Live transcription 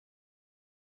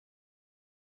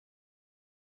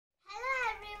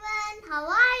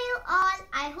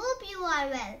you are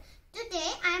well.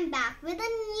 Today I am back with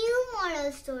a new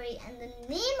moral story, and the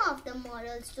name of the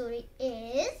moral story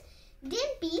is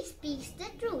Dimpy Speaks the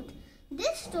Truth.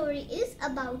 This story is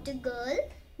about a girl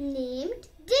named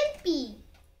Dimpy.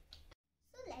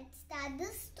 So let's start the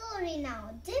story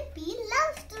now. Dimpy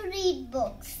loves to read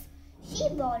books. She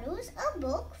borrows a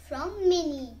book from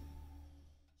Minnie.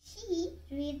 She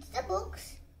reads the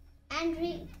books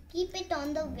and keep it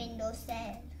on the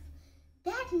windowsill.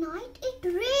 That night it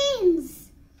rains.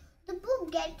 The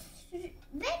book gets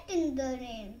wet in the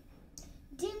rain.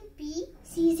 Dimpy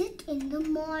sees it in the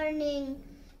morning.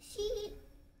 She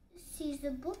sees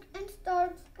the book and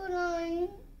starts crying.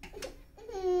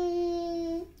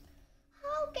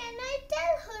 How can I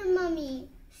tell her, Mummy?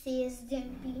 Says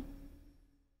Dimpy.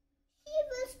 She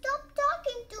will stop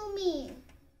talking to me.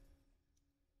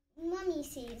 Mummy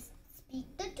says,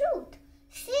 speak the truth.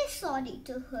 Say sorry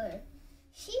to her.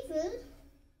 She will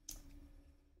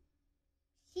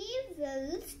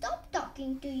stop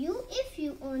talking to you if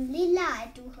you only lie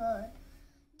to her.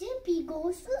 Dimpy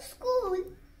goes to school.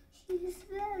 She is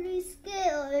very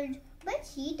scared, but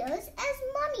she does as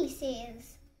Mummy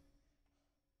says.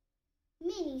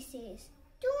 Minnie says,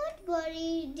 don't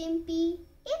worry, Dimpy.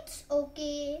 It's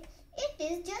okay. It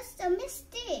is just a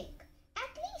mistake.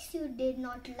 At least you did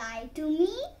not lie to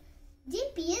me.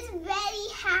 Dimpy is very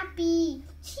happy.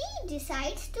 She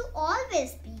decides to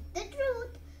always speak the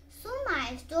truth. So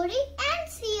my story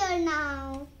ends here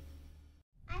now.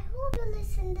 I hope you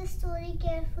listened the story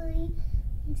carefully.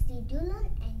 Did you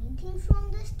learn anything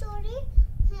from the story?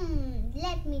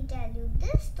 Let me tell you,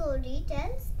 this story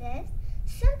tells that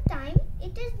sometimes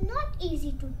it is not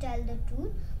easy to tell the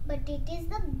truth, but it is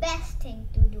the best thing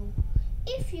to do.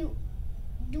 If you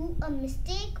do a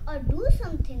mistake or do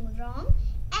something wrong,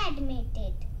 admit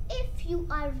it. If you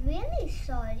are really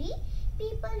sorry,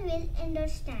 people will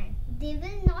understand. They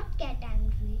will not get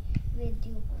angry with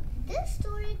you. This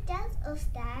story tells us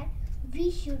that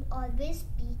we should always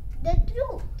speak the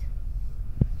truth.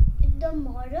 The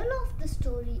moral of the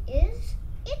story is,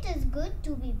 it is good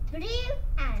to be brave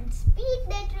and speak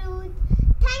the truth.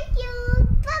 Thank you.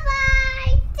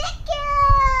 Bye-bye. Take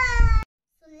care.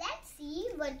 So let's see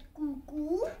what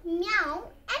Cuckoo,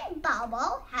 Meow and Bow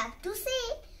Wow have to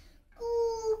say.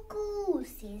 Cuckoo,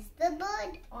 says the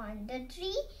bird on the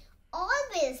tree,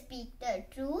 always speak the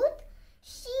truth.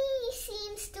 She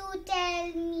seems to tell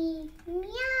me.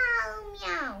 Meow,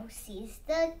 meow, says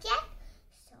the cat,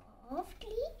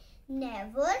 softly,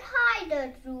 never hide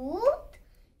the truth.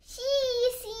 She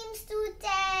seems to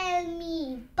tell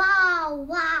me. Bow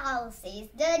wow, says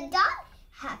the dog,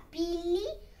 happily,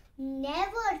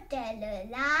 never tell a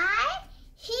lie.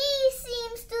 He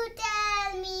seems to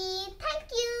tell me.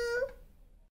 Thank you.